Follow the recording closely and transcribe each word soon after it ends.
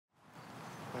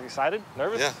you excited?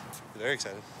 Nervous? Yeah, very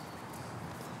excited.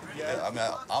 Yeah, I mean,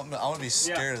 I'm gonna be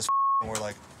scared as when we're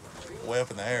like way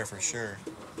up in the air for sure.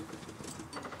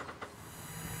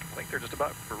 I think they're just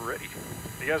about ready.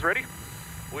 You guys ready?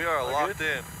 We are locked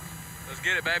in. Let's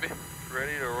get it, baby.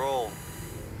 Ready to roll.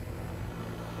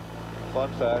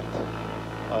 Fun fact,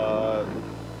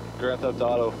 Grand Theft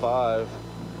Auto 5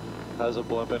 has a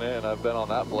blimp in it, and I've been on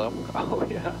that blimp. Oh,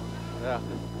 yeah. Yeah.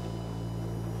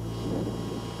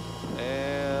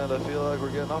 And I feel like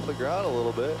we're getting off the ground a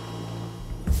little bit.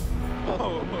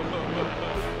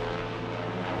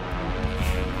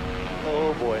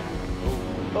 Oh boy.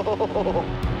 Oh.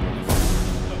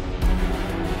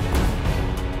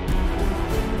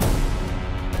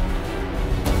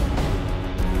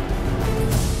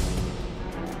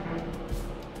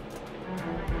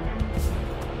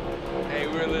 Hey,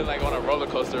 we're really like on a roller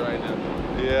coaster right now.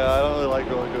 Yeah, I don't really like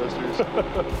roller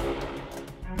coasters.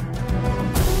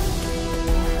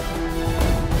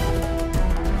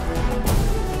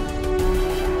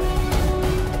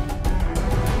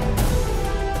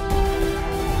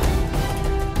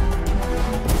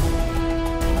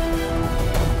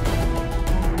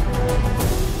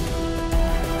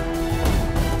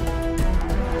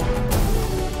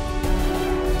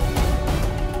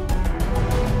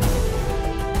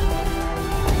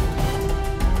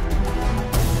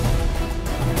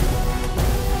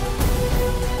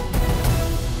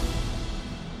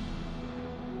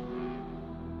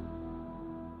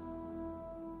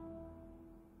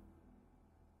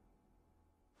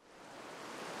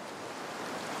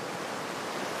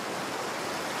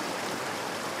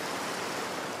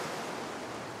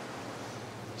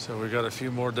 So we got a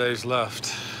few more days left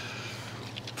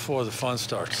before the fun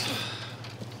starts.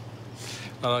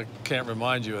 I can't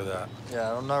remind you of that.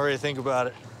 Yeah, I'm not ready to think about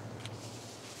it.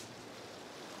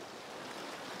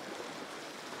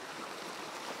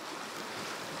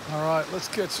 All right, let's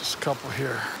get just a couple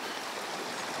here.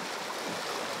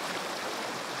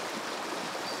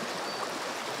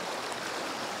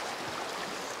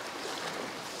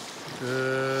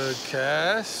 Good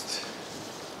cast.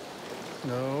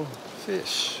 No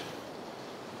fish.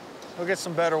 We'll get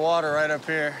some better water right up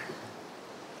here.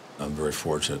 I'm very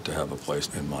fortunate to have a place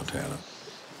in Montana.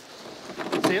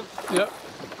 See it? Yep.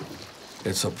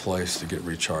 It's a place to get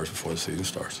recharged before the season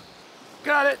starts.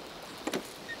 Got it.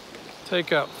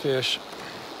 Take out fish.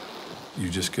 You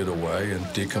just get away and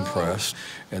decompress,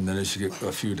 and then as you get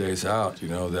a few days out, you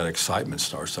know, that excitement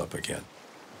starts up again.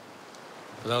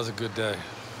 But that was a good day.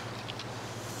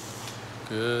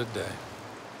 Good day.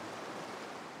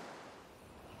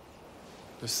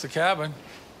 This is the cabin.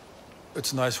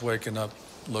 It's nice waking up,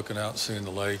 looking out, seeing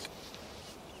the lake.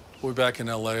 We'll be back in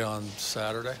LA on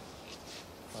Saturday.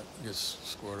 Get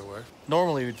squared away.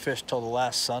 Normally we'd fish till the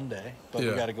last Sunday, but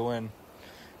we gotta go in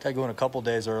a couple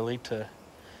days early to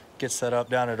get set up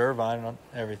down at Irvine and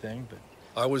everything. But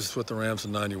I was with the Rams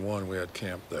in '91. We had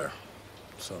camp there,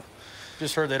 so.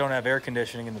 Just heard they don't have air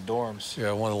conditioning in the dorms.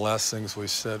 Yeah, one of the last things we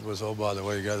said was, oh, by the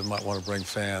way, you guys might want to bring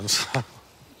fans.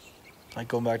 Like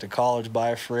going back to college, buy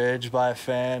a fridge, buy a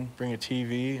fan, bring a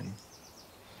TV, and...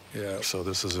 Yeah, so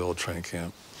this is the old train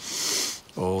camp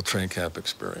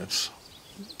experience,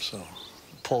 so.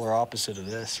 Polar opposite of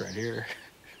this right here.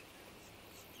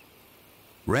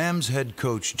 Rams head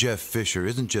coach Jeff Fisher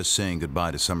isn't just saying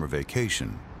goodbye to summer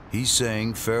vacation. He's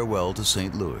saying farewell to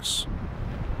St. Louis.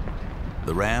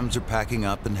 The Rams are packing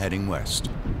up and heading west.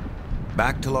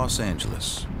 Back to Los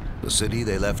Angeles, the city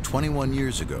they left 21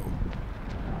 years ago,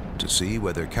 to see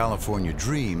whether California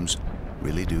dreams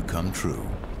really do come true.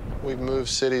 We've moved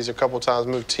cities a couple times,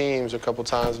 moved teams a couple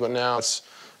times, but now it's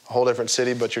a whole different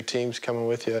city, but your team's coming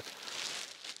with you.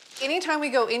 Anytime we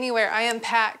go anywhere, I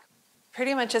unpack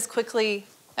pretty much as quickly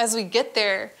as we get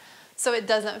there, so it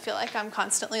doesn't feel like I'm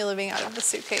constantly living out of the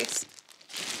suitcase.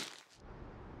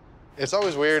 It's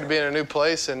always weird to be in a new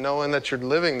place and knowing that you're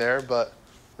living there, but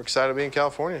we're excited to be in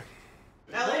California.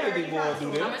 LA would be more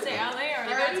do that. I'm gonna say LA or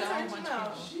that's a whole bunch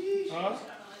of people.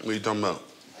 What are you talking about?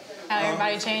 How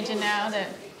everybody changing now that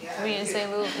we in St.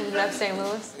 Louis, we left St.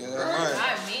 Louis? Yeah, right.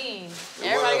 I mean,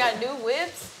 everybody got new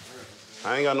whips.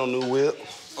 I ain't got no new whip.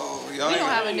 Oh, we don't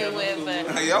have a new whip, but...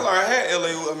 Hey, y'all already had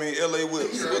LA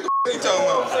whips. What the you talking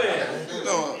about? You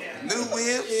know, new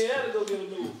whips? Yeah, I had to go get a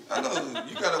new one. I know,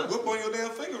 you got a whip on your damn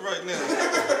finger right now.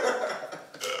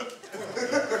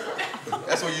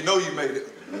 That's when you know you made it.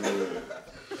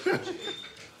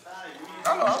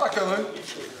 I know, I like LA.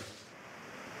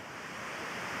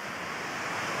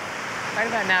 Right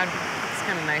about now, it's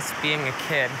kind of nice being a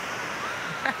kid.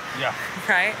 Yeah.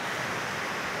 Right?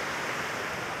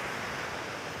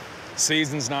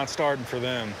 Season's not starting for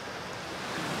them.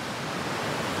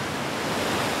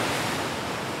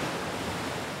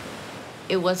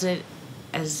 It wasn't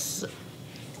as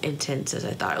intense as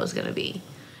I thought it was going to be.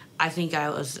 I think I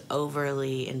was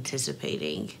overly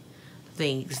anticipating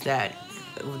things that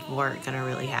weren't going to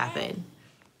really happen.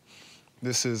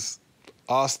 This is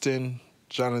Austin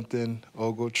Jonathan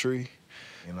Ogletree,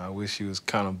 and I wish he was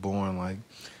kind of born like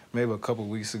maybe a couple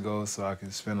weeks ago so I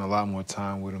could spend a lot more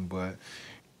time with him, but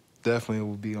definitely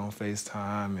we'll be on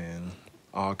FaceTime and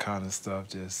all kind of stuff,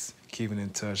 just keeping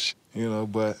in touch, you know,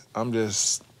 but I'm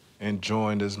just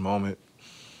enjoying this moment,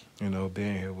 you know,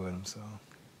 being here with him, so.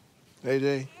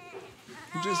 AJ,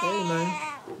 you just, hey, man.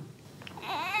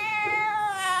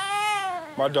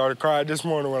 My daughter cried this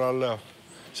morning when I left.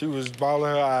 She was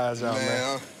bawling her eyes out,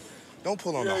 man. Don't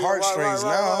pull on the heartstrings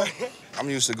now. I'm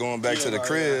used to going back to the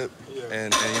crib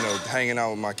and, you know, hanging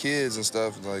out with my kids and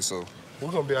stuff, like, so.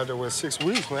 We're gonna be out there with 6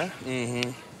 weeks, man.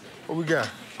 Mm-hmm. What we got?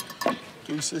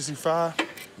 365?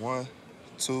 1,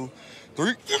 2,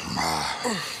 3.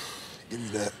 Give me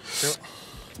that. Yep.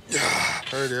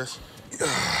 There it is.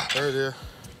 There it is.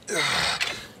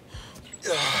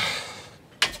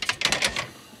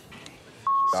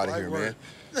 Out of here, man.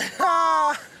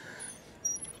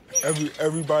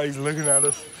 Everybody's looking at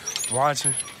us,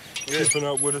 watching, keeping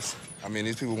up with us. I mean,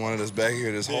 these people wanted us back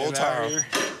here this whole time.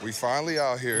 We finally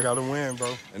out here. We gotta win,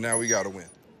 bro. And now we gotta win.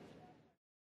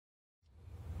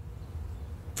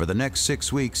 For the next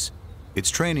 6 weeks, it's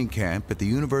training camp at the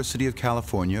University of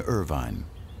California, Irvine.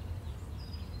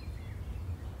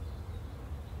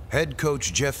 Head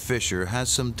coach Jeff Fisher has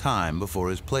some time before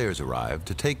his players arrive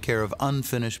to take care of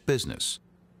unfinished business,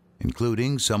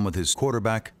 including some with his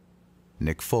quarterback,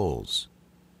 Nick Foles.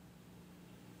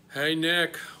 Hey,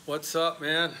 Nick. What's up,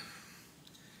 man?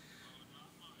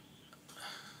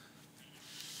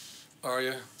 Are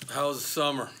you? How's the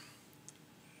summer?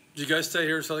 Did you guys stay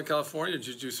here in Southern California, or did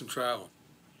you do some travel?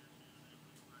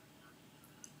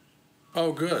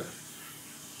 Oh, good.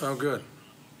 Oh, good.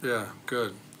 Yeah,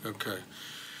 good. Okay.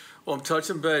 Well, I'm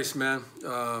touching base, man.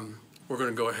 We're going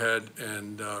to go ahead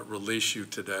and release you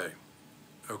today,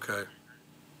 okay?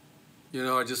 You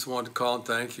know, I just wanted to call and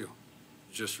thank you.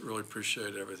 Just really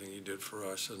appreciate everything you did for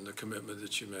us and the commitment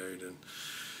that you made and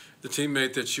the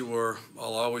teammate that you were.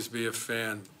 I'll always be a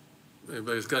fan. If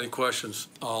anybody's got any questions,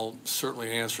 I'll certainly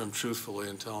answer them truthfully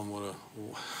and tell them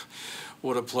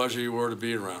what a pleasure you were to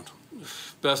be around.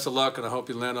 Best of luck, and I hope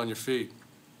you land on your feet.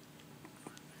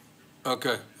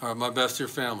 Okay, all right, my best to your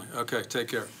family. Okay, take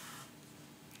care.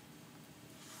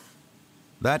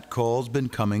 That call's been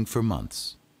coming for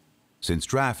months. Since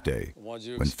draft day,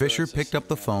 when Fisher picked up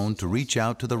the phone to reach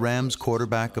out to the Rams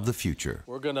quarterback of the future.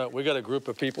 We got a group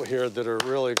of people here that are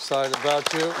really excited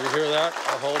about you. You hear that?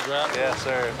 The whole draft? Yes,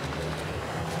 sir.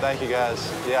 Thank you,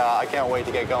 guys. Yeah, I can't wait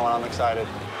to get going. I'm excited.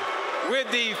 With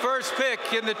the first pick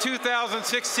in the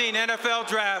 2016 NFL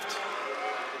Draft,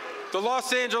 the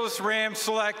Los Angeles Rams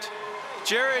select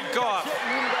Jared Goff,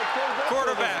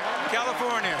 quarterback,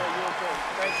 California.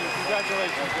 Thank you.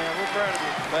 Congratulations, man. We're proud of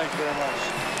you. Thanks very much.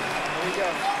 Here we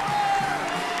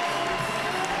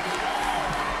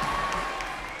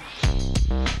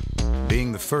go.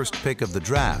 Being the first pick of the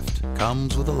draft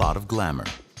comes with a lot of glamour.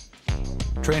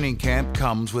 Training camp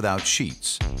comes without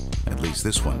sheets. At least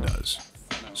this one does.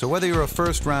 So whether you're a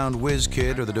first-round whiz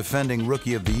kid or the defending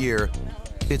Rookie of the Year,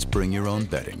 it's bring your own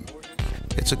betting.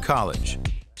 It's a college,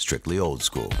 strictly old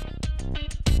school.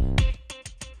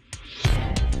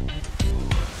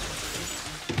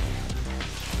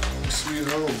 Sweet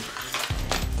home.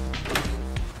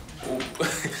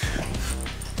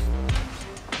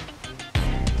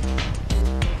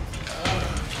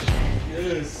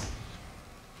 Yes.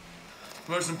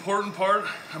 The most important part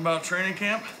about training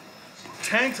camp,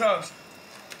 tank tops.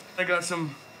 I got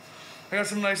some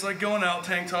nice like going out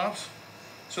tank tops.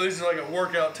 So these are like a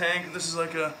workout tank. This is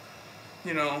like a,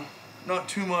 you know, not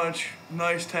too much,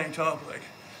 nice tank top. Like,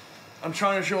 I'm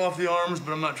trying to show off the arms,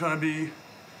 but I'm not trying to be,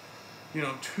 you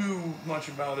know, too much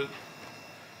about it.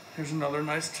 Here's another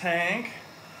nice tank.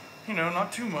 You know,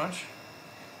 not too much.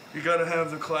 You gotta have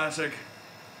the classic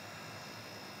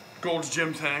Gold's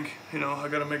Gym tank. You know, I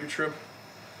gotta make a trip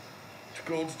to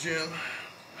Gold's Gym.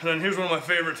 And then here's one of my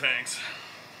favorite tanks.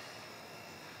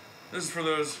 This is for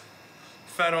those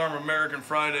Fat Arm American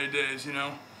Friday days, you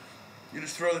know? You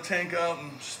just throw the tank out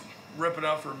and just rip it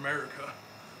out for America.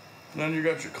 And then you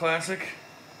got your classic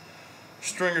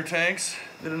stringer tanks.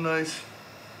 Did a nice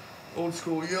old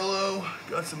school yellow,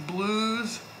 got some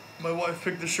blues. My wife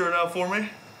picked this shirt out for me.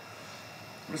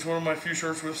 It's one of my few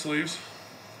shirts with sleeves.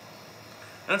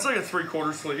 And it's like a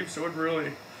 3/4 sleeve, so it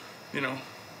really, you know,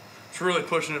 it's really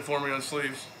pushing it for me on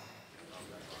sleeves.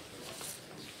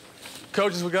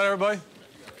 Coaches, we got everybody?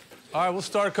 All right, we'll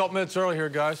start a couple minutes early here,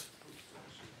 guys.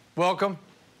 welcome.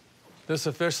 This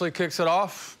officially kicks it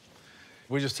off.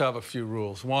 We just have a few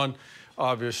rules. One,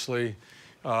 obviously,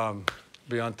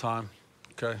 be on time,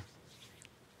 okay?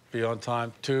 Be on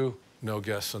time. Two, no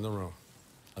guests in the room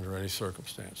under any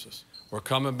circumstances. We're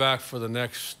coming back for the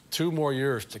next 2 more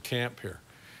years to camp here.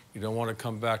 You don't want to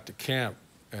come back to camp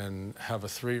and have a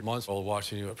 3-month-old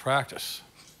watching you at practice.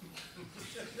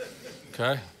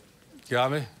 Okay?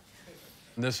 Got me?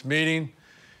 This meeting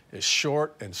is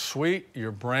short and sweet.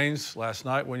 Your brains, last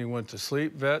night when you went to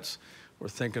sleep, vets, were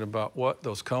thinking about what?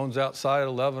 Those cones outside at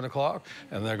 11 o'clock?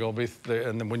 And they're going to be,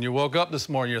 and then when you woke up this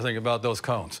morning, you're thinking about those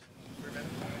cones.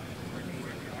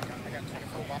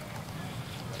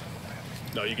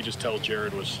 No, you could just tell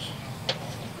Jared was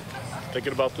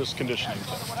thinking about this conditioning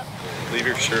test. Leave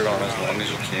your shirt on as long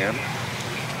as you can.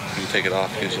 When you take it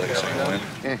off, gives you like a second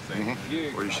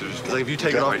win. Or you should just. Like if you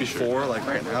take it off before, like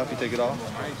right now, if you take it off,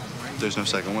 there's no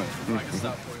second win.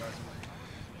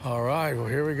 All right, well,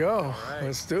 here we go.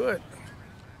 Let's do it.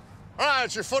 All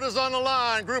right, your foot is on the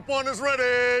line. Group 1 is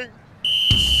ready.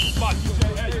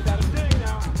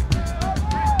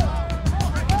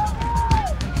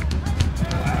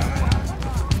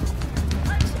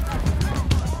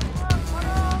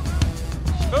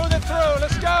 Move it through.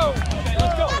 Let's go.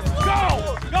 Let's go.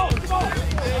 Go. Go. Go.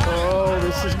 Oh,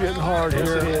 this is getting hard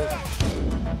here.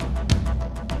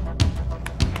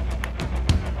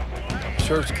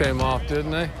 Shirts came off,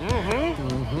 didn't they?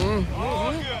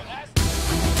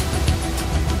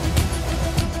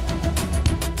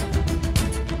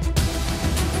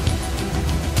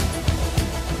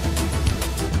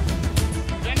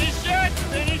 Finish it.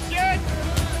 Finish it.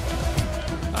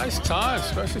 Nice time,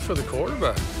 especially for the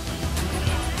quarterback.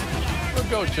 Let's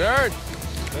go, Jared. I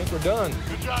think we're done.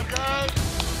 Good job, guys.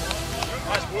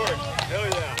 Nice work. Hell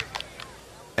yeah.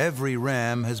 Every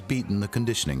Ram has beaten the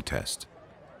conditioning test,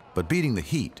 but beating the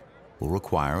heat will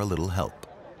require a little help.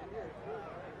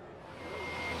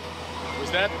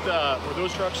 Was that, were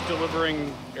those trucks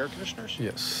delivering air conditioners?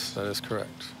 Yes, that is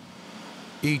correct.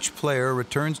 Each player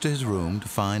returns to his room to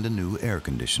find a new air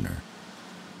conditioner.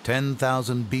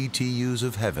 10,000 BTUs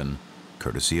of heaven,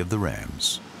 courtesy of the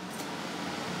Rams.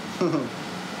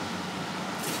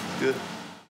 Good.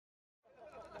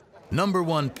 Number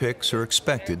 1 picks are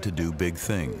expected to do big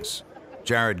things.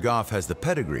 Jared Goff has the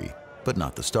pedigree, but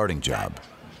not the starting job.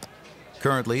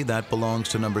 Currently, that belongs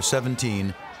to number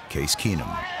 17, Case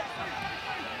Keenum.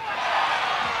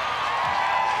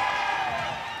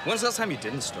 When's the last time you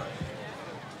didn't start?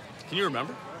 Can you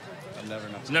remember? I've never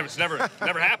known. It's never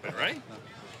happened, right?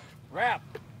 Wrap.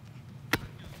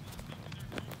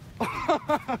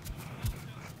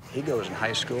 He goes in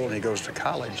high school and he goes to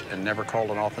college and never called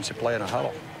an offensive play in a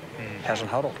huddle. Hasn't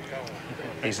huddled.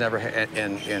 He's never,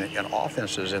 in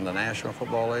offenses in the National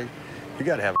Football League, you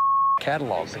got to have a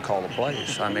catalog to call the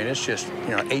plays. I mean, it's just,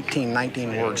 18,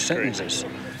 19-word sentences.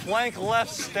 Blank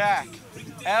left stack,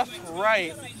 F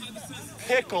right,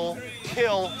 pickle,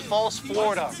 kill, false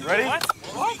Florida. Ready?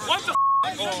 What the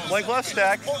Blank left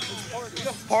stack,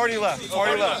 party left,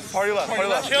 party left, party left, party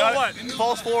left. Kill what?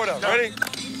 False Florida. Ready?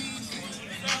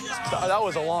 That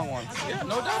was a long one. Yeah,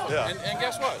 no doubt. Yeah. And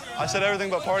guess what? I said everything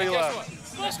but party left.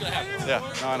 What's gonna happen? Yeah,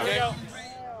 no, I know.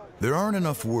 There aren't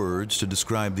enough words to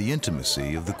describe the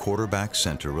intimacy of the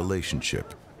quarterback-center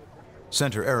relationship.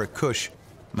 Center Eric Cush,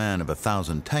 man of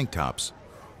 1,000 tank tops,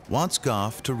 wants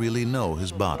Goff to really know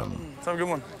his bottom. Let's have a good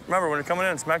one. Remember, when you're coming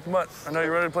in, smack the butt. I know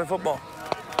you're ready to play football.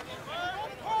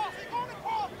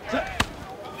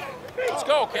 Let's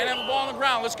go. Can't have a ball on the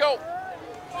ground. Let's go.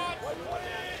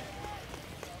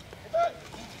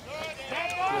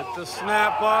 Get the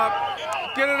snap up.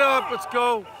 Get it up. Let's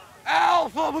go.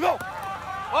 Alpha, we go.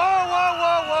 Whoa, whoa,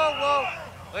 whoa, whoa,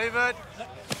 whoa. Leave it.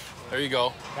 There you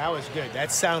go. That was good.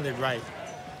 That sounded right.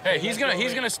 Hey, he's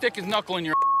gonna stick his knuckle in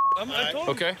your. I told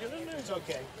Okay. It's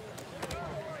okay.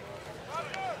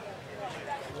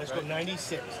 Let's go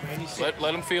 96. 96.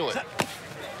 Let him feel it.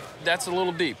 That's a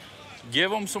little deep.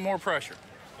 Give him some more pressure.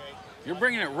 You're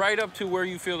bringing it right up to where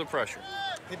you feel the pressure.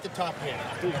 Hit the top hand.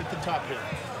 Hit the top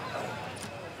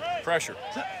hand. Pressure.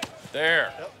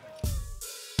 There.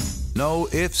 No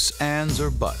ifs, ands,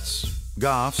 or buts.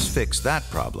 Goff's fixed that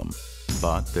problem,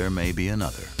 but there may be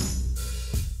another.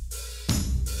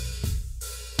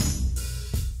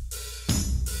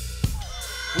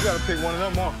 We gotta pick one of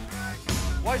them off.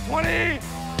 White 20.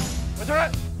 What's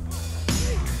that?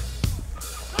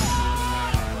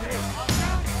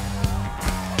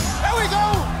 There we go!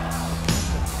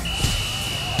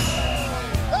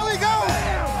 There we go!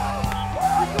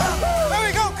 There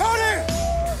we go, Cody!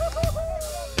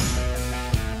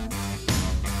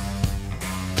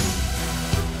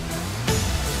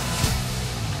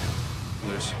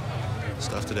 Loose.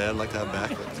 stuff today I'd like to have back,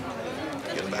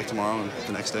 but get it back tomorrow and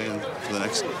the next day and for the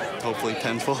next, hopefully,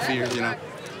 10, 12 years, you know.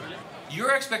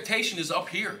 Your expectation is up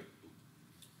here,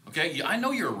 okay? I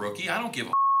know you're a rookie. I don't give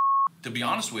a to be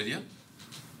honest with you.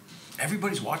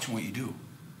 Everybody's watching what you do.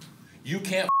 You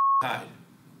can't hide.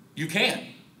 You can't.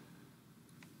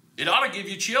 It ought to give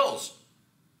you chills.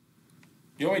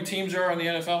 You know how many teams there are in the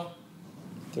NFL?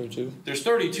 32. There's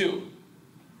 32.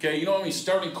 Okay, you know how many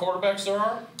starting quarterbacks there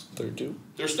are? 32.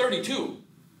 There's 32.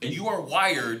 And you are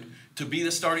wired to be the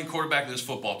starting quarterback of this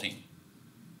football team.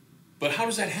 But how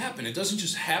does that happen? It doesn't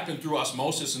just happen through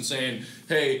osmosis and saying,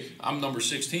 hey, I'm number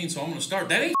 16, so I'm going to start.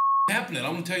 That ain't happening.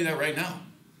 I'm going to tell you that right now.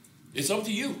 It's up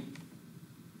to you.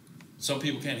 Some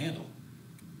people can't handle it.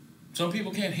 Some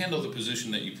people can't handle the position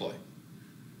that you play.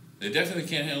 They definitely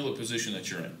can't handle the position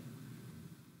that you're in.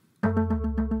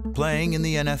 Playing in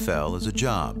the NFL is a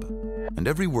job, and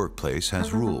every workplace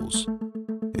has rules.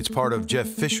 It's part of Jeff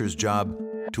Fisher's job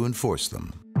to enforce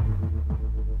them.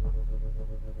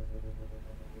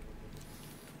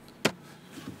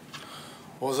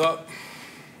 What's up?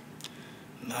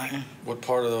 Nothing. What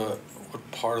part of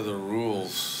the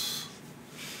rules?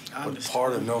 What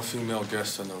part of no female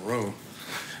guests in the room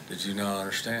did you not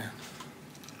understand?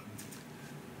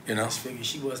 You know? I just figured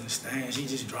she wasn't staying. She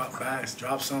just dropped by,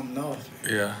 dropped something off.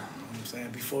 Yeah. You know what I'm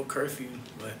saying? Before curfew,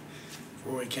 but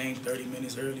Roy came 30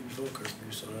 minutes early before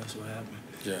curfew, so that's what happened.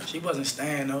 Yeah. She wasn't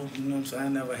staying though, you know what I'm saying? I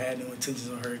never had no intentions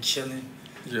on her chilling.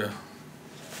 Yeah.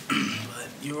 But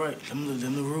you're right, them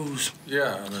the rules.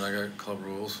 Yeah, I mean, I got club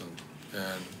rules,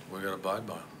 and we got to abide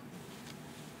by them.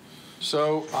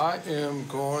 So I am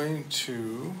going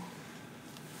to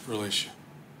release you.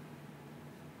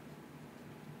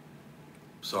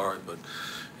 Sorry, but,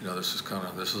 you know, this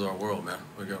is our world, man.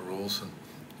 We got rules, and,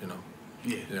 you know,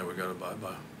 yeah, we got to abide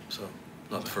by them. So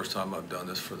not the first time I've done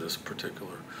this for this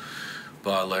particular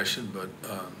violation, but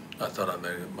I thought I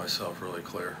made it myself really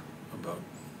clear about,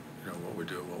 you know, what we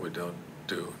do and what we don't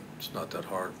do. It's not that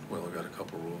hard. We only got a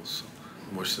couple rules. So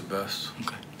wish the best.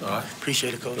 Okay. All right?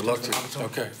 Appreciate it, Coach. Good luck to you.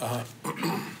 Okay.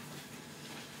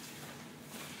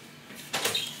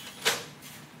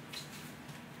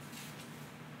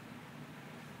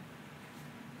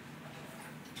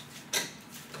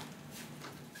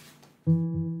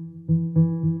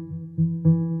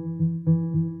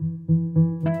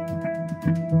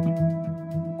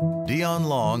 Dion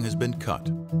Long has been cut.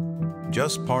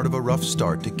 Just part of a rough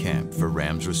start to camp for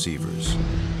Rams receivers.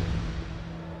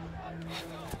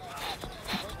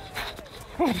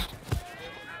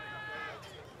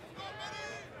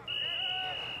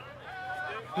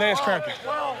 Legs cramping.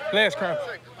 Legs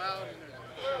cramping.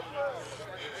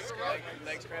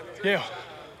 Yeah.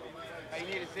 How you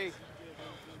need to see?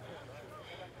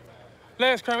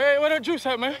 Legs cramping. Hey, where that juice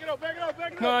at, man?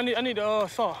 No, I need the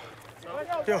saw.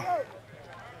 Yeah.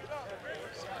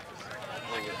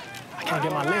 I can't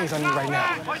get my legs on me right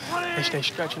now. They stay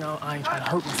stretching out. I ain't trying to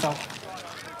hurt myself.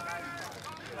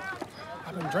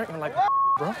 I've been drinking like a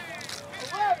bro.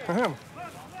 For him.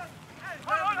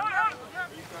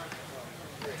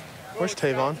 Where's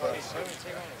Tavon?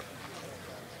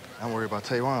 I'm worried about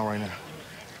Tavon right now.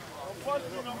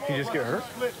 He just get hurt?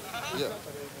 Yeah.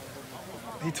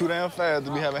 He too damn fast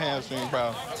to be having hamstring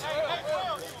problems.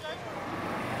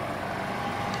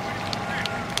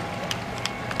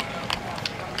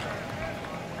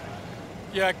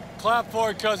 Yeah, clap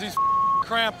for it because he's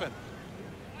cramping.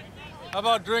 How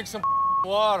about drink some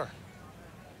water?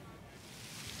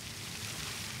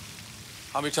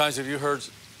 How many times have you heard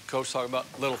Coach talk about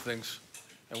little things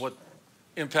and what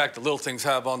impact the little things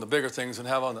have on the bigger things and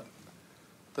have on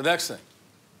the next thing?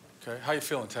 Okay, how you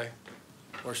feeling, Tay?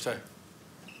 Where's Tay?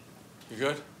 You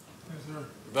good? Yes, sir.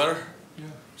 You better? Yeah.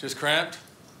 Just cramped?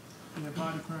 Yeah,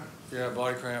 body cramp. Yeah,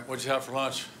 body cramp. What'd you have for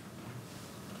lunch?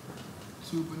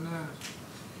 2 bananas.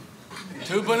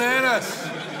 2 bananas.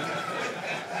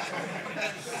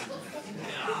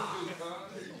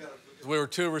 We were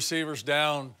 2 receivers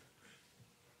down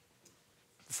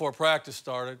before practice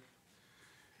started.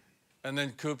 And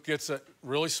then Coop gets it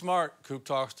really smart. Coop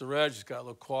talks to Reg, he's got a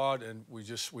little quad, and we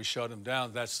shut him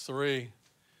down. That's 3.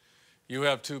 You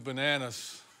have 2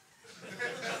 bananas.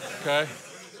 Okay?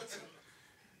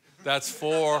 That's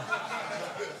 4.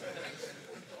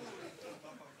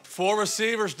 4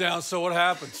 receivers down, so what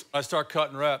happens? I start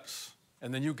cutting reps.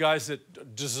 And then you guys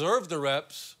that deserve the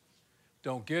reps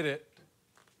don't get it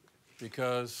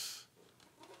because,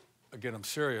 again, I'm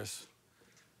serious,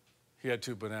 he had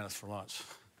 2 bananas for lunch.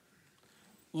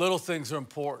 Little things are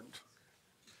important.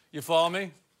 You follow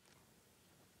me?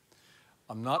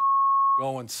 I'm not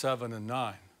going 7 and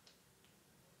 9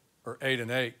 or 8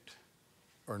 and 8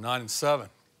 or 9 and 7,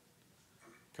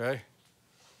 okay?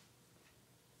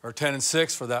 or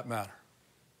 10-6 for that matter.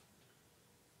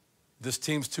 This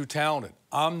team's too talented.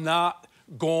 I'm not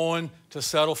going to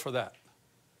settle for that,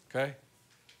 okay?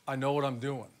 I know what I'm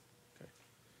doing. Okay?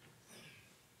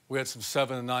 We had some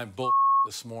 7-9 bull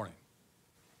this morning.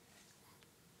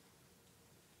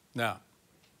 Now,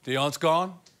 Deion's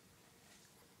gone.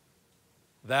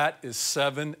 That is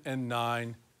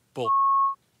 7-9 bull,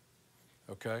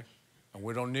 okay? And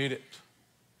we don't need it.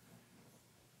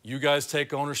 You guys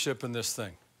take ownership in this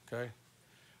thing, okay?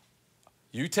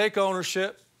 You take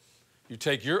ownership. You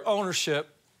take your ownership,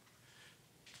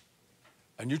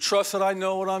 and you trust that I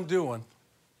know what I'm doing,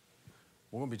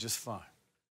 we're going to be just fine.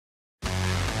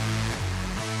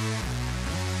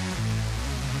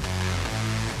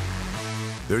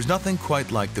 There's nothing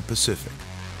quite like the Pacific,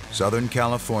 Southern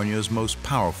California's most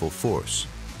powerful force.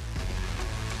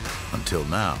 Until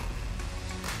now.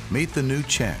 Meet the new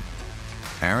champ,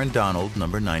 Aaron Donald,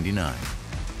 number 99.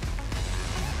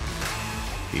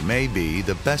 He may be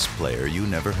the best player you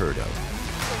never heard of.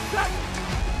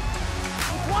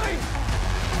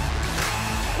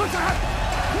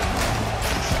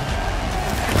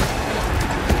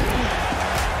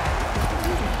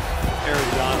 Aaron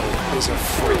Donald is a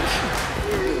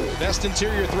freak. Best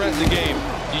interior threat in the game.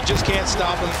 You just can't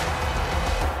stop him.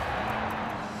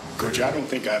 Coach, I don't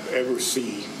think I've ever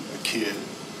seen a kid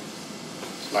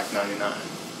like 99.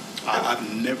 I've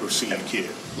never seen a kid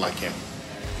like him.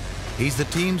 He's the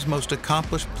team's most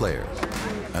accomplished player,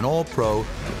 an all-pro,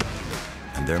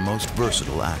 and their most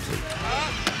versatile athlete.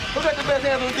 Who got the best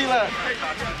hands on the D-line?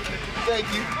 Thank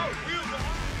you.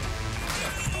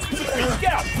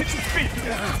 Get out! Hit your feet!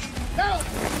 Help!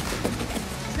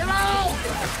 Get out!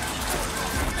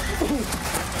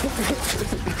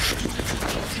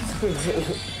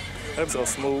 That's so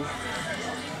smooth.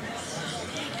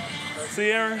 See,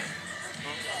 Aaron?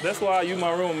 That's why you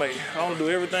my roommate. I want to do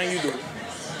everything you do.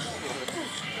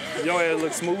 Your ass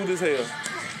looks smooth as hell.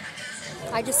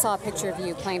 I just saw a picture of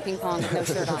you playing ping pong with no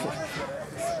shirt on.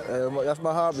 That's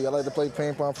my hobby. I like to play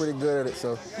ping pong. I'm pretty good at it,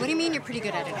 so. What do you mean you're pretty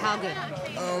good at it? How good?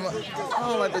 I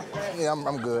don't like to. Yeah,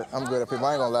 I'm good. I'm good at ping pong.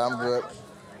 I ain't gonna lie, I'm good.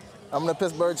 I'm the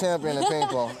Pittsburgh champion in ping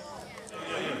pong.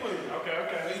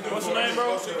 What's your name,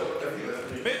 bro?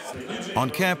 On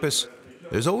campus,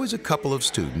 there's always a couple of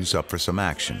students up for some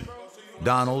action.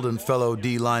 Donald and fellow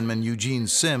D lineman Eugene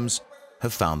Sims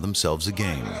have found themselves a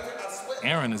game.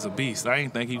 Aaron is a beast. I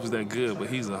didn't think he was that good, but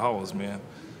he's a horse, man.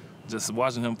 Just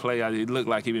watching him play, it looked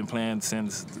like he'd been playing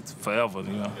since forever,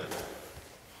 you know.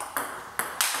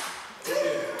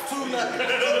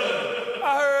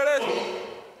 I heard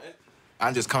it.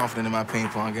 I'm just confident in my ping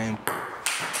pong game.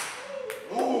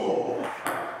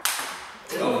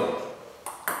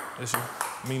 Listen,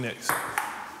 me next.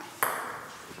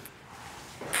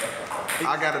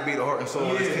 I gotta be the heart and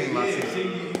soul of this team.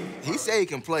 He said he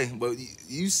can play, but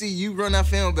you see, you run that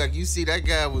film back, you see that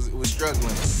guy was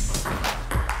struggling.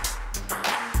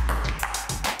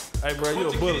 Hey, bro, you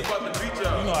a bully. You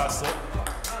know I suck.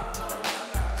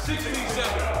 6 feet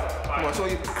 7. Come on, show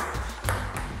you.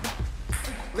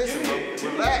 Listen, bro,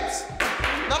 relax.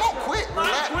 No, don't quit.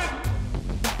 Relax.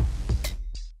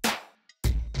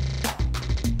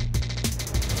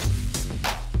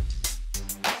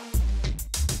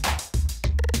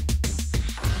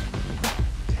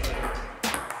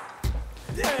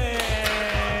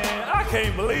 I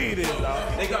can't believe this,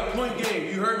 dog. They got point game.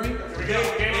 You heard me?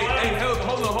 Hey,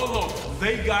 hold on.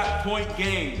 They got point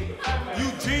game.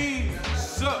 Eugene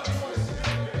sucks.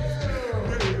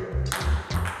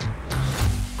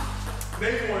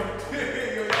 They won.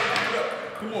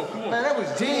 Come on. Man, that was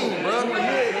Gene, bro.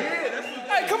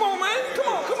 Hey, come on, man. Come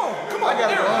on. I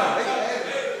gotta go on.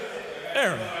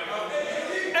 Aaron,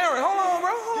 hold on,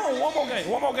 bro. Hold on.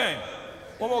 One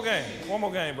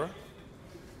more game, bro.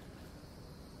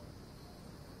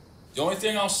 The only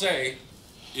thing I'll say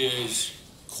is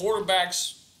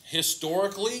quarterbacks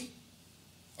historically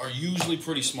are usually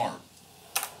pretty smart.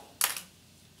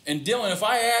 And Dylan, if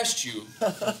I asked you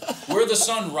where the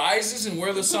sun rises and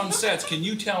where the sun sets, can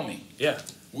you tell me? Yeah.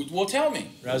 Well, tell me.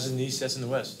 Rises in the east, sets in the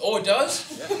west. Oh, it does?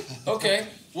 Yeah. Okay.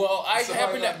 Well, I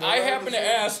happen to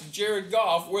ask Jared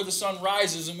Goff where the sun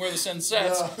rises and where the sun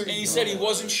sets, and he said he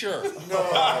wasn't sure. No.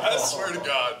 I swear to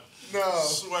God. No. I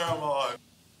swear I'm on.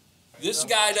 This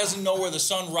guy doesn't know where the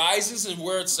sun rises and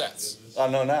where it sets. I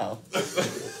know now.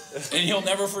 And he'll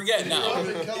never forget now.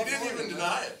 He didn't even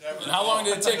deny it. And how long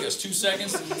did it take us? 2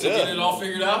 seconds to get it all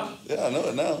figured out? Yeah, I know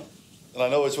it now. And I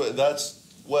know that's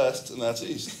west and that's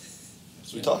east.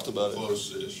 So we talked about it.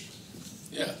 Close-ish.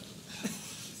 Yeah.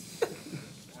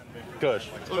 Coach,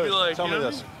 tell me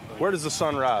this. Where does the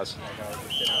sun rise?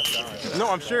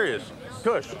 No, I'm serious.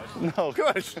 Kush. No.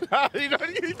 Kush. You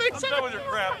think so? I'm done with your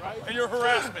crap and your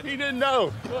harassment. He didn't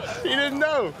know. He didn't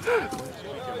know.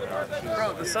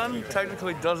 Bro, the sun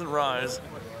technically doesn't rise.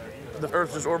 The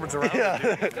Earth just orbits around.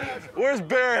 Yeah. Where's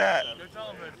Barrett at?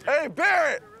 Hey,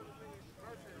 Barrett!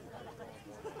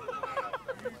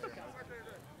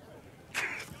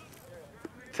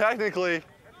 Technically,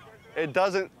 it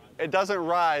doesn't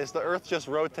rise. The Earth just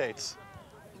rotates.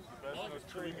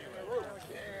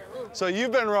 So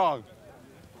you've been wrong.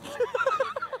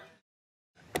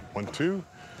 1, 2,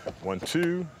 1,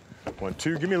 2, 1,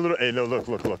 2. Give me a little. Hey, no, look.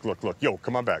 Yo,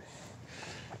 come on back.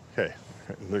 Okay,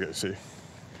 look at it. See.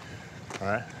 All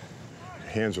right. Your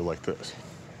hands are like this.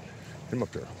 Get him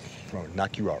up there. I'm gonna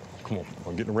knock you out. Come on. Want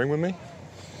to get in the ring with me?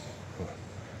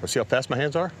 See how fast my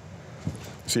hands are?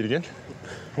 See it again?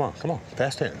 Come on.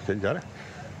 Fast hand. Okay, you got it?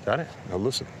 Got it? Now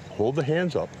listen. Hold the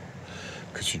hands up.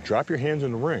 Because you drop your hands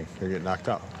in the ring, you're gonna get knocked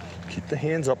out. Keep the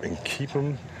hands up and keep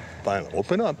them violent.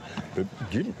 Open up, but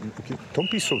don't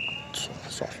be so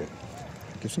soft.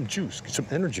 Get some juice, get some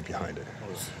energy behind it.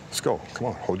 Let's go. Come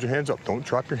on, hold your hands up. Don't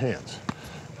drop your hands.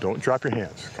 Don't drop your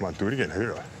hands. Come on, do it again.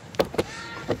 Here.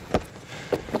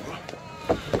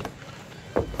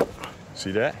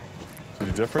 See that? See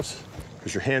the difference?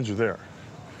 Because your hands are there.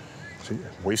 See,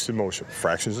 wasted motion,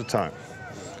 fractions of time.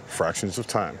 Fractions of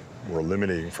time. We're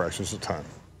eliminating fractions of time.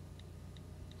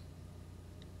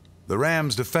 The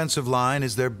Rams' defensive line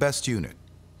is their best unit.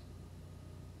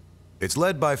 It's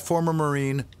led by former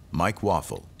Marine Mike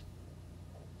Waffle.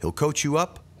 He'll coach you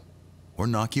up or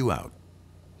knock you out.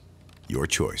 Your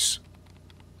choice.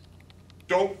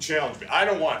 Don't challenge me. I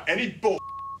don't want any bull.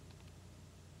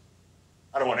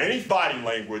 I don't want any body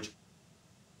language.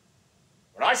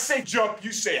 When I say jump,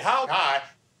 you say how high.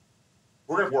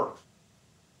 We're gonna work.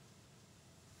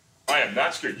 I am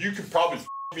not scared. You can probably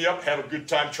me up, have a good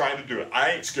time trying to do it.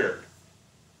 I ain't scared.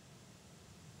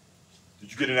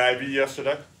 Did you get an IV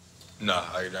yesterday? No,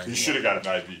 I didn't. You should have got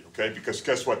an IV, okay? Because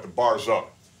guess what? The bar's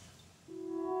up.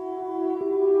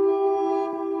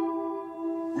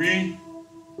 We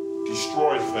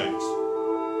destroy things.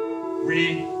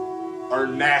 We are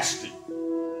nasty.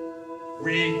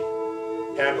 We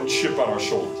have a chip on our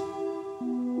shoulders.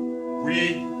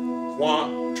 We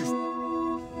want to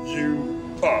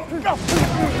you up.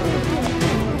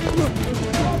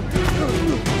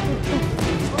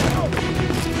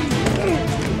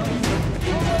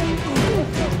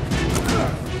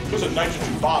 There's a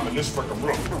nitrogen bomb in this freaking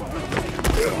room.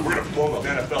 We're gonna blow the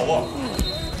NFL up.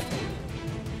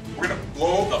 We're gonna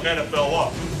blow the NFL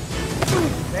up.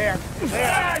 There.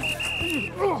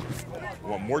 I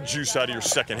want more juice out of your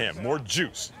second hand. More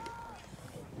juice.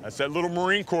 That's that little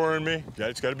Marine Corps in me. Yeah,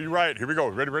 it's got to be right. Here we go.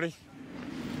 Ready?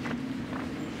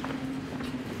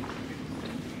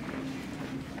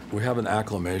 We have an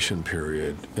acclimation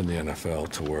period in the NFL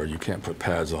to where you can't put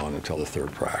pads on until the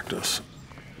third practice.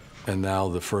 And now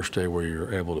the first day where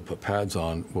you're able to put pads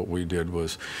on, what we did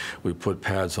was we put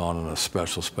pads on in a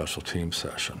special team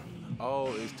session.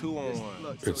 Oh, it's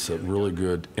 2-on-1. It's a really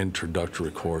good introductory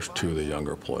course to the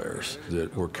younger players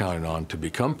that we're counting on to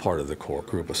become part of the core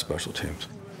group of special teams.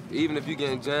 Even if you're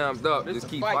getting jammed up, just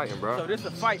keep fighting, bro. So this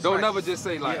a fight. Don't never just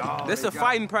say like, yeah. This is a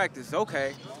fighting practice,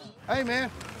 okay. Hey, man,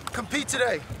 compete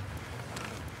today.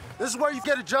 This is where you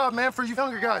get a job, man, for you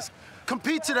younger guys.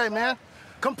 Compete today, man.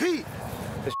 Compete.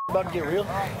 This about to get real?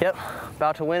 Yep,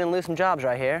 about to win and lose some jobs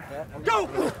right here. Go!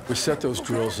 We set those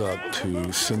drills up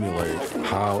to simulate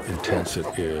how intense it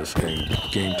is in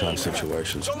game time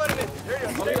situations. Don't let it in. There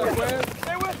you go.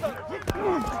 Stay with them.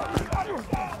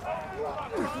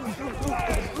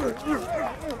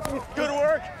 Good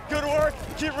work.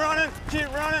 Keep running.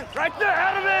 Right there,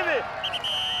 had a baby.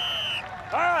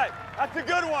 All right, that's a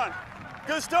good one.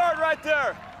 Good start right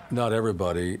there. Not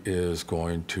everybody is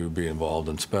going to be involved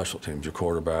in special teams. Your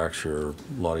quarterbacks,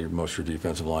 most of your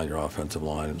defensive line, your offensive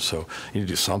line, and so you need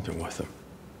to do something with them.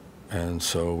 And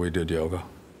so we did yoga.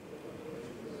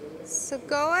 So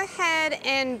go ahead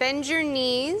and bend your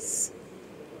knees,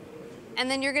 and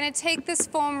then you're gonna take this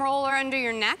foam roller under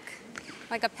your neck,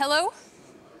 like a pillow.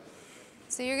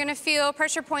 So you're gonna feel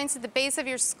pressure points at the base of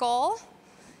your skull.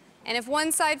 And if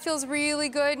one side feels really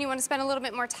good and you wanna spend a little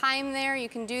bit more time there, you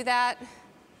can do that.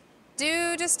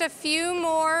 Do just a few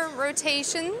more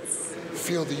rotations.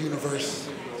 Feel the universe.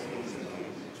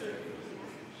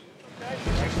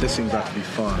 This seems about to be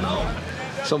fun.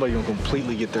 Somebody gonna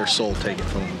completely get their soul taken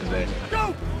from them today.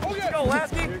 Go! Go,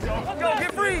 Lasky. Go,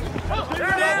 get free. There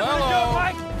it is. Let's go,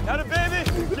 Mike. Had a baby.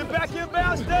 Get back in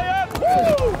bounds. Stay up.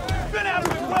 Woo! Spin out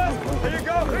of it, Wes. There you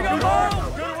go. Here you go,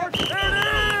 Good work. There it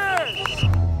is.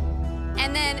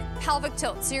 And then pelvic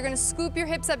tilt. So you're gonna scoop your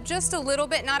hips up just a little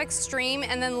bit, not extreme,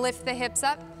 and then lift the hips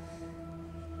up.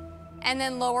 And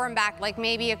then lower them back, like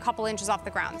maybe a couple inches off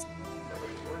the ground.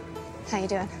 How you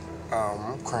doing?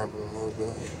 I'm cramping a little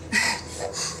bit.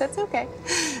 That's okay.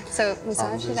 So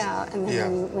massage it out, and then yeah.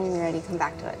 when you're ready, come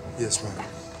back to it. Yes, ma'am.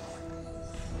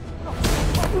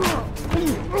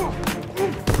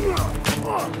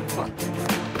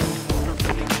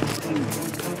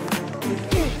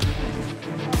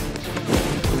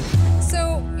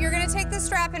 So you're gonna take the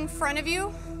strap in front of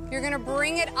you, you're gonna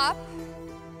bring it up,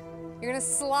 you're gonna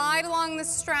slide along the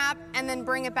strap, and then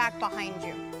bring it back behind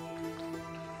you.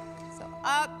 So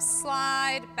up,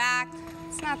 slide, back.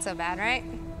 It's not so bad, right?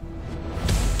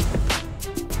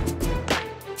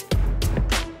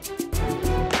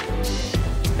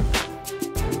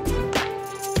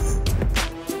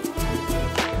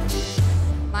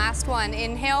 Last one.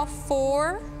 Inhale,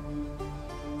 4,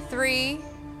 3,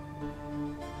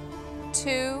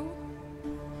 2,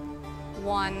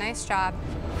 1. Nice job.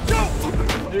 Go!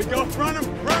 There you go. Run him.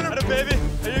 Run him. Atta baby.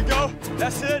 There you go.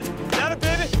 That's it. Atta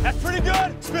baby. That's pretty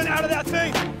good. Spin out of that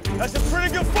thing. That's a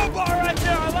pretty good football right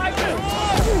there. I like it.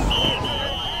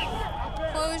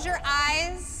 Close your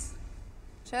eyes.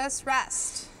 Just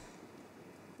rest.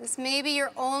 This may be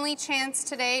your only chance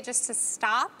today just to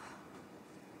stop.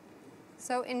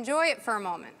 So enjoy it for a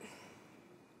moment.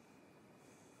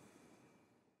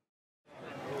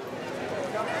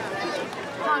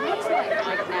 Tom, what's it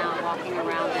like now walking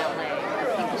around LA?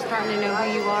 Are people starting to know who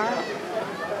you are?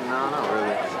 No, not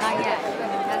really. Not yet.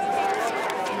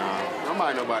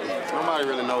 No, nobody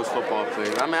really knows football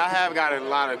players. I mean, I have got a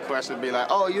lot of questions, be like,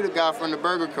 oh, you the guy from the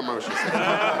burger commercial.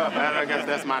 I guess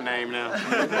that's my name now.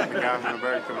 The guy from the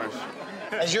burger commercial.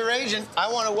 As your agent, I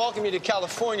want to welcome you to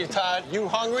California, Todd. You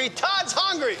hungry? Todd's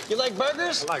hungry. You like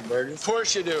burgers? I like burgers. Of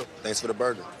course you do. Thanks for the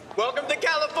burger. Welcome to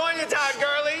California, Todd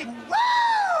Gurley.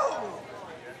 Woo!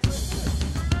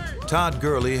 Todd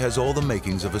Gurley has all the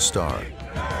makings of a star.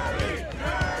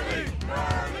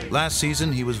 Last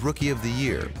season, he was Rookie of the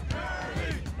Year.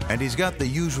 And he's got the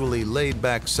usually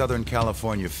laid-back Southern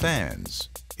California fans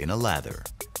in a lather.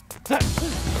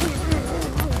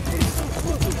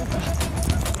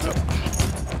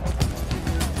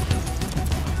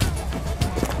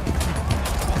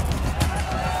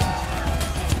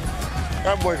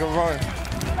 That boy can run.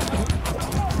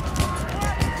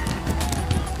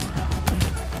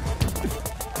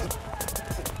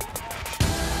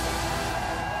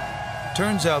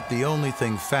 Turns out the only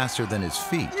thing faster than his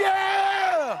feet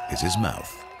is his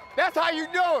mouth. That's how you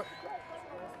do it.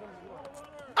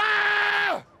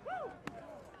 Ah!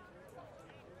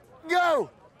 Go.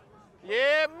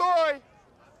 Yeah, boy.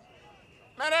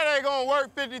 Man, that ain't gonna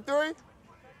work, 53.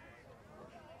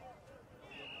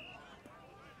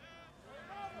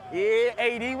 Yeah,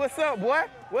 AD, what's up, boy?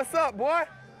 What's up, boy?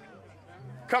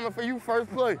 Coming for you first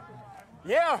play.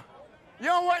 Yeah, you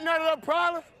don't want none of them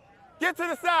problems. Get to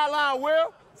the sideline,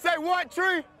 Will. Say one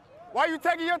tree. Why you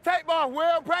taking your tape off,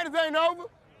 Will? Practice ain't over.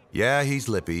 Yeah, he's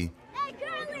lippy,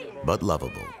 but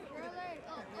lovable.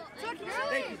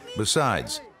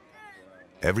 Besides,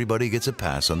 everybody gets a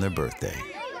pass on their birthday.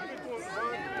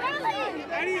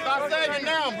 Stop saying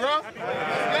now, bro.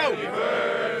 Let's go.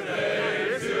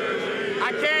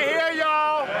 I can't hear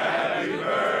y'all. Happy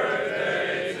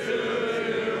birthday to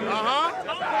you. Uh-huh.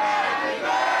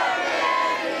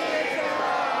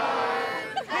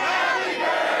 Happy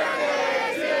birthday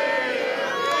to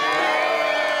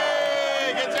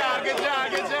you. Good job, good job,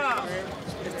 good job.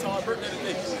 It's Todd's birthday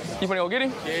today. You wanna go get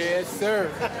him? Yes, sir.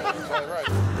 All right.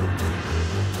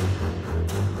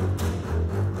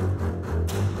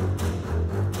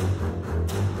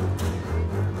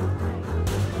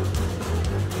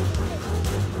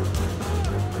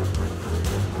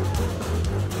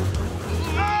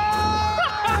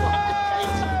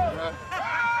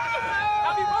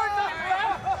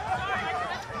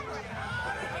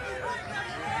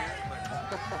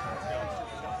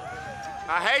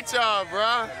 I hate y'all,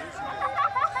 bro.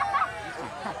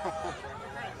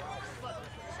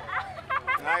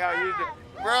 I gotta use it.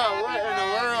 Bro, what in the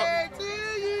world?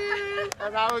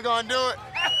 That's how we gonna do it.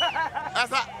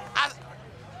 That's how,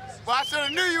 well, I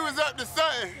should've knew you was up to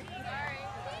something.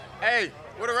 Hey,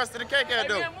 what the rest of the cake at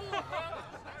do?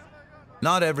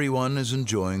 Not everyone is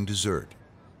enjoying dessert.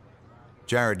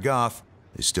 Jared Goff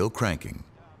is still cranking,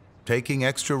 taking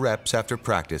extra reps after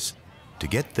practice to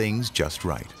get things just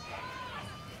right.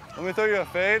 Let me throw you a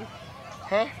fade.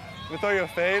 Huh? Let me throw you a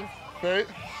fade. Fade?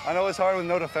 I know it's hard with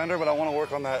no defender, but I want to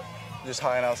work on that just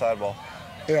high and outside ball.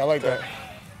 Yeah, I like that.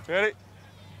 Ready?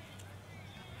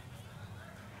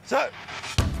 Set.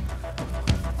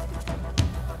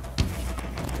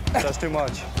 That's too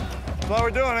much. why we're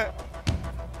doing it.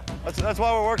 That's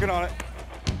why we're working on it.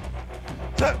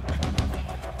 Set.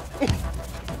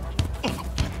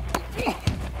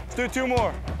 Let's do 2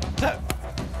 more. Set.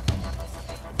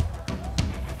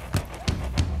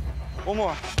 1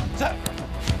 more. Set.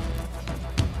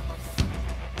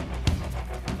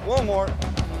 1 more.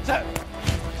 Set.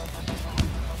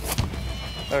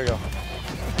 There we go.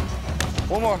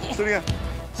 1 more. Let's do it again.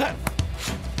 Set.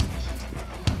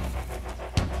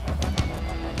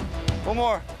 1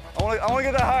 more. I want to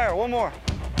get that higher. 1 more.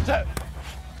 Set.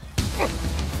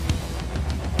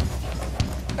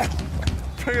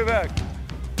 Bring it back.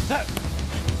 Set.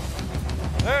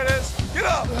 There it is. Get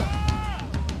up.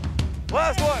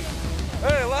 Last one.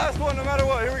 Hey, last one no matter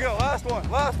what. Here we go. Last one.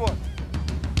 Last one.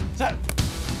 Set.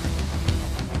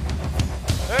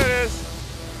 There it is.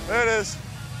 There it is.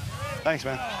 Thanks,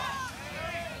 man.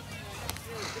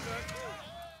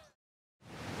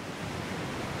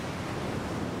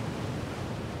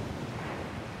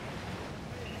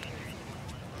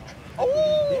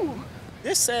 Oh,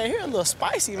 this sand here a little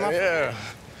spicy, my Yeah,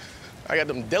 I got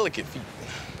them delicate feet.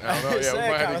 I don't know, This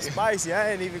sand kind of spicy.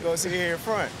 I ain't even gonna sit here in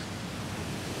front.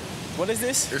 What is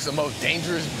this? It's the most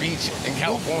dangerous beach in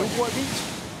California. Newport Beach?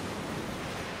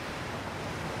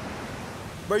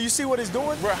 Bro, you see what it's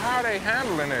doing? Bro, how are they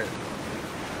handling it?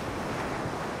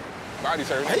 Body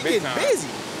surfing, He big getting time. busy.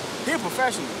 He a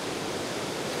professional.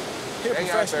 He a They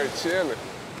out there professional. chilling.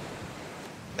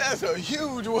 That's a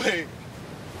huge wave.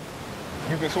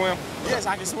 You can swim? Yes,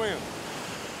 I can swim.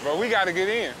 Bro, we gotta get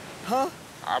in. Huh?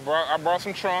 I brought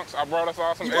some trunks. I brought us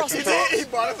all some You brought extra some trunks. trunks? He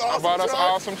brought us all I some brought us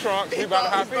all trunks? some trunks. He We about to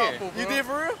brought hop us in. thoughtful, You did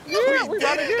for real? Yeah, we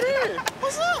about to get in.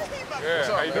 What's up? Yeah,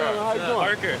 how you doing? How you doing?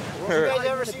 Okay. You guys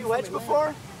ever seen wedge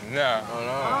before? No.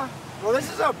 Huh? Well, this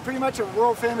is pretty much a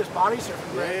world famous body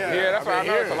surfing brand. Yeah, that's what I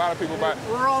know. It's a lot of people about.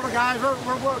 We're all the guys. We're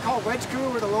what we call wedge crew.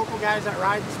 We're the local guys that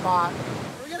ride the spot.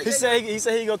 He said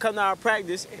he gonna come to our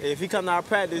practice. If he come to our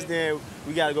practice, then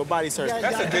we gotta go body surfing.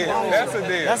 That's a deal. That's a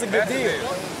deal. That's a good That's a deal. deal.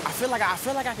 I feel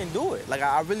like I can do it. Like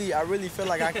I really feel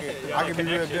like I can be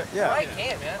real good. Yeah. Right,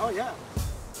 can, man. Oh yeah.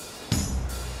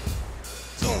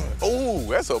 Oh,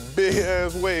 that's a big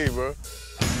ass wave, bro.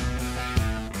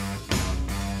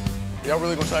 Y'all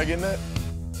really gonna try getting that?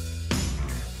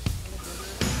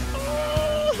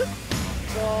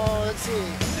 So let's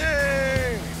see.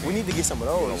 Dang. We need to get some of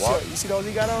those. You see those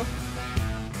he got on?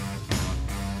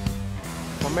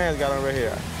 My man's got on right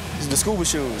here. These are the scuba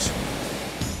shoes.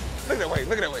 Look at that way.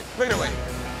 Look at that way. Look at that way.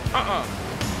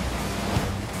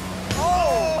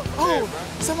 Oh,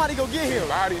 somebody go get him.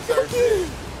 Body surfing.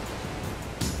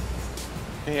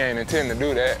 He ain't intending to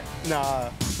do that. Nah.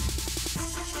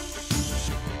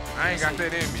 I ain't got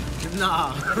that in me.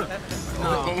 Nah.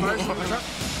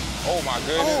 Oh my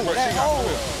goodness. Bro, she got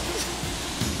flipped.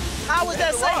 How was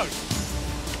that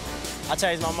safe? I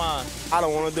changed my mind. I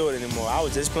don't want to do it anymore. I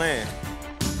was just playing.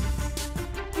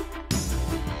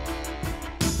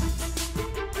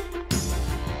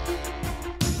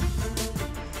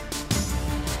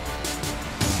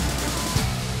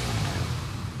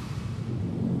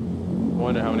 I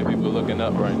wonder how many people are looking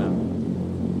up right now.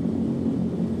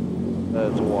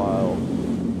 That's wild.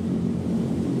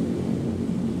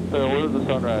 So where does the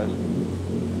sunrise?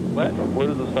 What? Where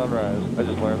does the sunrise? I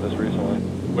just learned this recently.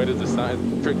 Where does the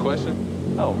sun? Trick question?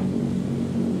 Oh.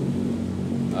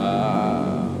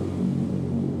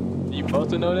 You supposed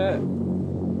to know that?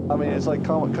 I mean, it's like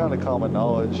kind of common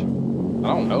knowledge. I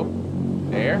don't know.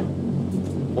 Air?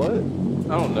 What?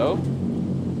 I don't know.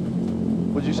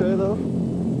 What'd you say though?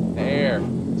 Air.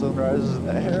 Sunrise is in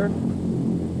the air?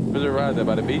 Where's it rise at?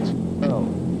 By the beach? No.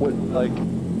 What, like,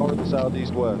 north, south,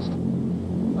 east, west?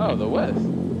 Oh, the west.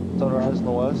 Sunrise in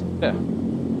the west? Yeah.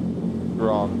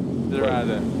 Wrong. Where's it rise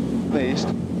at? The east.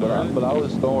 But I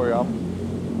was, don't worry, I'm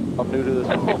new to this.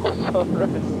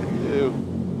 Sunrise. Ew.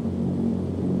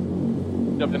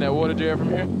 Jumped in that water, Jared, from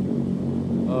here?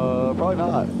 Probably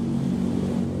not.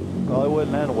 Probably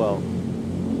wouldn't end well.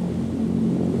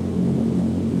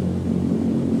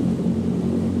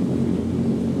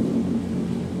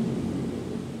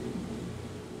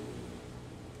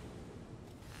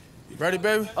 Ready,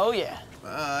 baby? Oh, yeah. All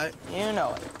right. You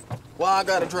know it. Well, I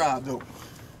gotta drive, though.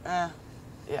 Yeah.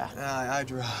 I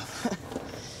drive.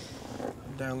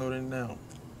 I'm downloading it now.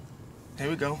 Here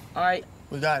we go. All right.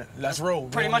 We got it. Let's roll.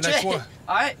 Pretty Go on much the next it. one.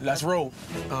 All right. Let's roll.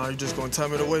 You're just gonna tell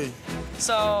me the way.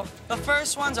 So the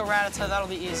first one's a Rattata. That'll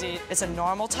be easy. It's a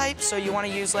normal type, so you want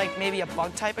to use like maybe a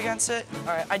bug type against it.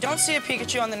 All right. I don't see a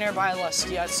Pikachu on the nearby list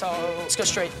yet, so let's go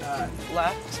straight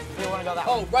left. We want to go that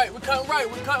way. Oh, right. We're cutting right.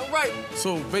 We're cutting right.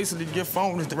 So basically, your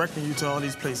phone is directing you to all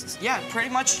these places. Yeah, pretty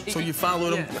much. So you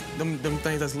follow them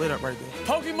things that's lit up right there.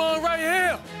 Pokemon right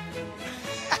here.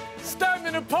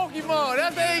 Starting the Pokemon.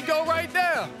 That's there you go right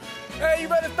there. Hey, you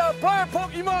better start playing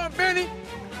Pokemon, Benny.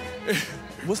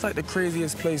 What's like the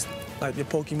craziest place like your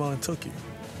Pokemon took you?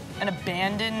 An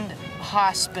abandoned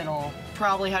hospital.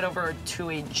 Probably head over to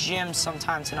a gym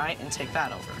sometime tonight and take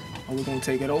that over. Oh, we're gonna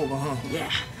take it over, huh?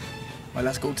 Yeah. Well,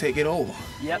 let's go take it over.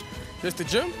 Yep. This the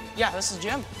gym? Yeah, this is the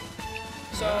gym.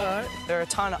 So there are a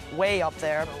ton way up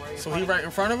there. So he right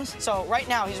in front of us? So right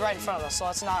now he's right in front of us, so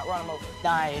let's not run him over.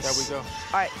 Nice. There we go.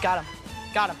 All right, got him.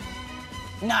 Got him.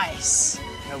 Nice.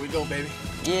 There we go, baby.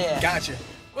 Yeah. Gotcha.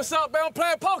 What's up, man? I'm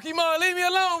playing Pokemon. Leave me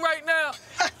alone right now.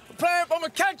 I'm gonna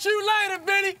catch you later,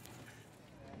 Benny.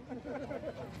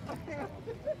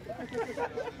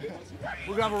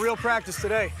 We're gonna have a real practice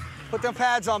today. Put them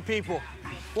pads on people.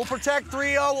 We'll protect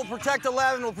 3-0, we'll protect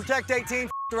 11, we'll protect 18,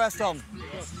 the rest of them.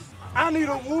 I need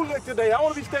a woo lick today. I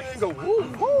want to be standing and go woo,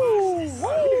 woo, woo. We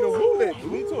need a woo lick.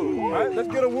 Me too. All right, let's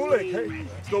get a woo lick. Hey,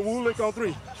 let's go woo lick on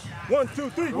 3. 1, 2,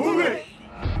 3, woo lick.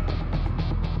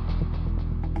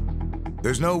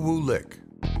 There's no woo lick.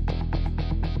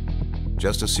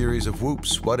 Just a series of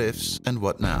whoops, what ifs, and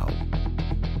what now.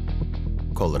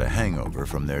 Call it a hangover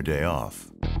from their day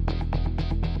off.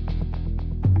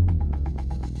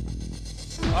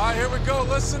 All right, here we go.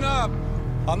 Listen up.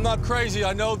 I'm not crazy.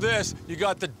 I know this. You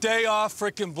got the day off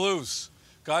freaking blues.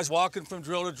 Guys walking from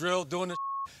drill to drill, doing this.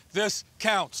 This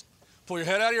counts. Pull your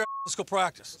head out of your ass. Let's go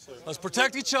practice. Let's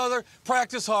protect each other,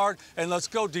 practice hard, and let's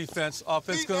go defense.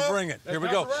 Offense gonna bring it. Here we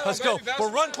go. Let's go. We'll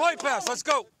run play pass. Let's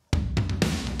go.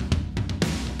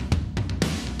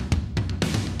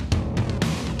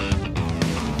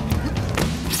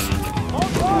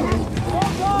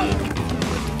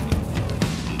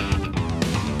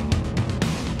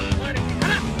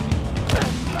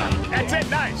 That's it.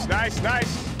 Nice, nice,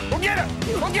 nice. Go get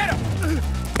him. Go get him.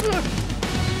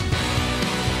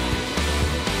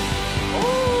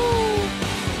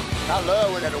 I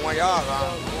love when at the 1 yard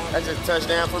line. That's just a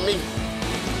touchdown for me.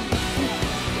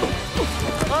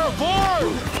 Oh,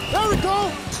 boy! There we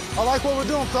go! I like what we're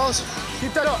doing, fellas.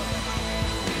 Keep that up.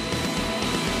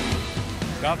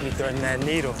 Got me threading that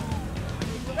needle.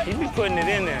 He be putting it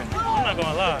in there. I'm not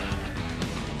gonna lie.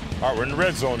 All right, we're in the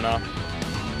red zone now.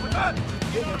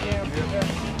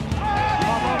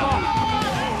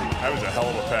 That was a hell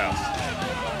of a pass.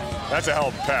 That's a hell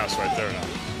of a pass right there now.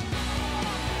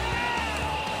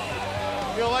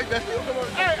 You don't like that?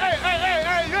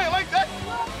 Hey, you ain't like that?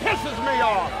 Pisses me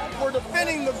off. We're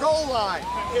defending the goal line.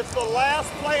 It's the last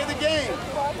play of the game.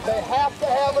 They have to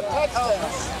have a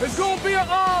touchdown. It's gonna be a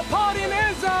party in the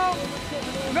end zone.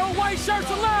 No white shirts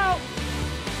allowed.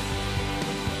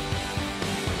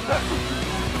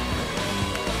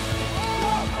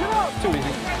 Get up. Too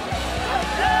easy.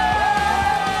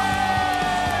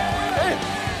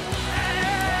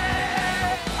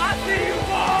 I see you,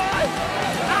 boy.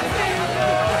 I see you,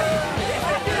 boy.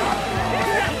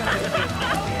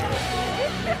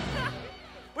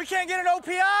 We can't get an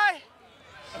OPI?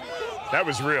 That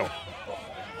was real.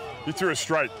 He threw a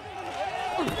strike.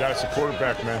 That's the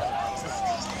quarterback, man.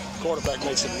 Quarterback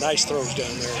made some nice throws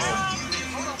down there.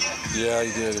 Yeah,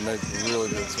 he did. He made really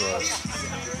good throws.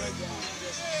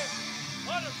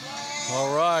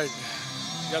 All right.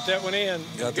 Got that one in.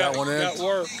 Got that one in. Got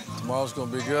work. Tomorrow's going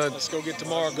to be good. Let's go get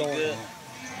tomorrow going. Yeah.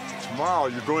 Tomorrow,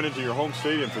 you're going into your home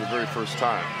stadium for the very first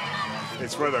time.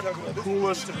 It's one of the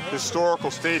coolest historical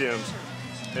stadiums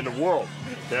in the world,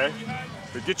 okay?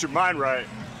 But get your mind right,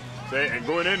 okay, and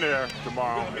going in there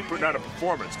tomorrow and putting out a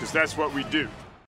performance, because that's what we do.